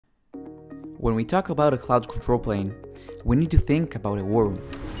When we talk about a cloud control plane, we need to think about a war room,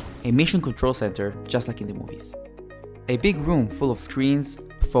 a mission control center just like in the movies. A big room full of screens,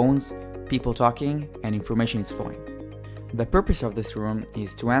 phones, people talking, and information is flowing. The purpose of this room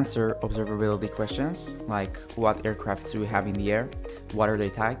is to answer observability questions like what aircraft do we have in the air, what are their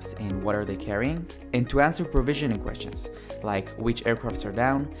types, and what are they carrying, and to answer provisioning questions like which aircrafts are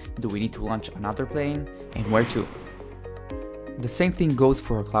down, do we need to launch another plane, and where to. The same thing goes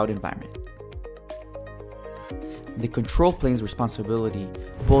for a cloud environment. The control plane's responsibility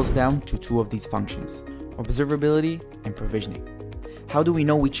boils down to two of these functions, observability and provisioning. How do we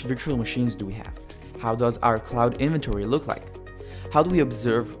know which virtual machines do we have? How does our cloud inventory look like? How do we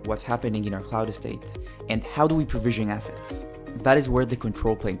observe what's happening in our cloud estate? And how do we provision assets? That is where the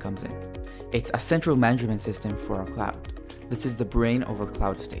control plane comes in. It's a central management system for our cloud. This is the brain of our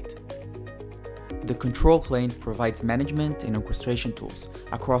cloud estate. The control plane provides management and orchestration tools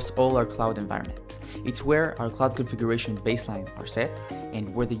across all our cloud environment. It's where our cloud configuration baseline are set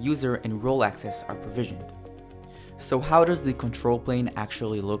and where the user and role access are provisioned. So how does the control plane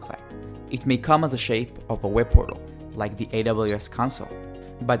actually look like? It may come as a shape of a web portal, like the AWS console,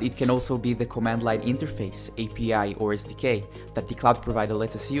 but it can also be the command line interface, API, or SDK that the cloud provider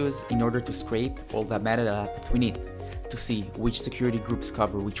lets us use in order to scrape all the metadata that we need to see which security groups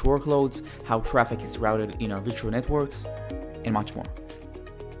cover which workloads, how traffic is routed in our virtual networks, and much more.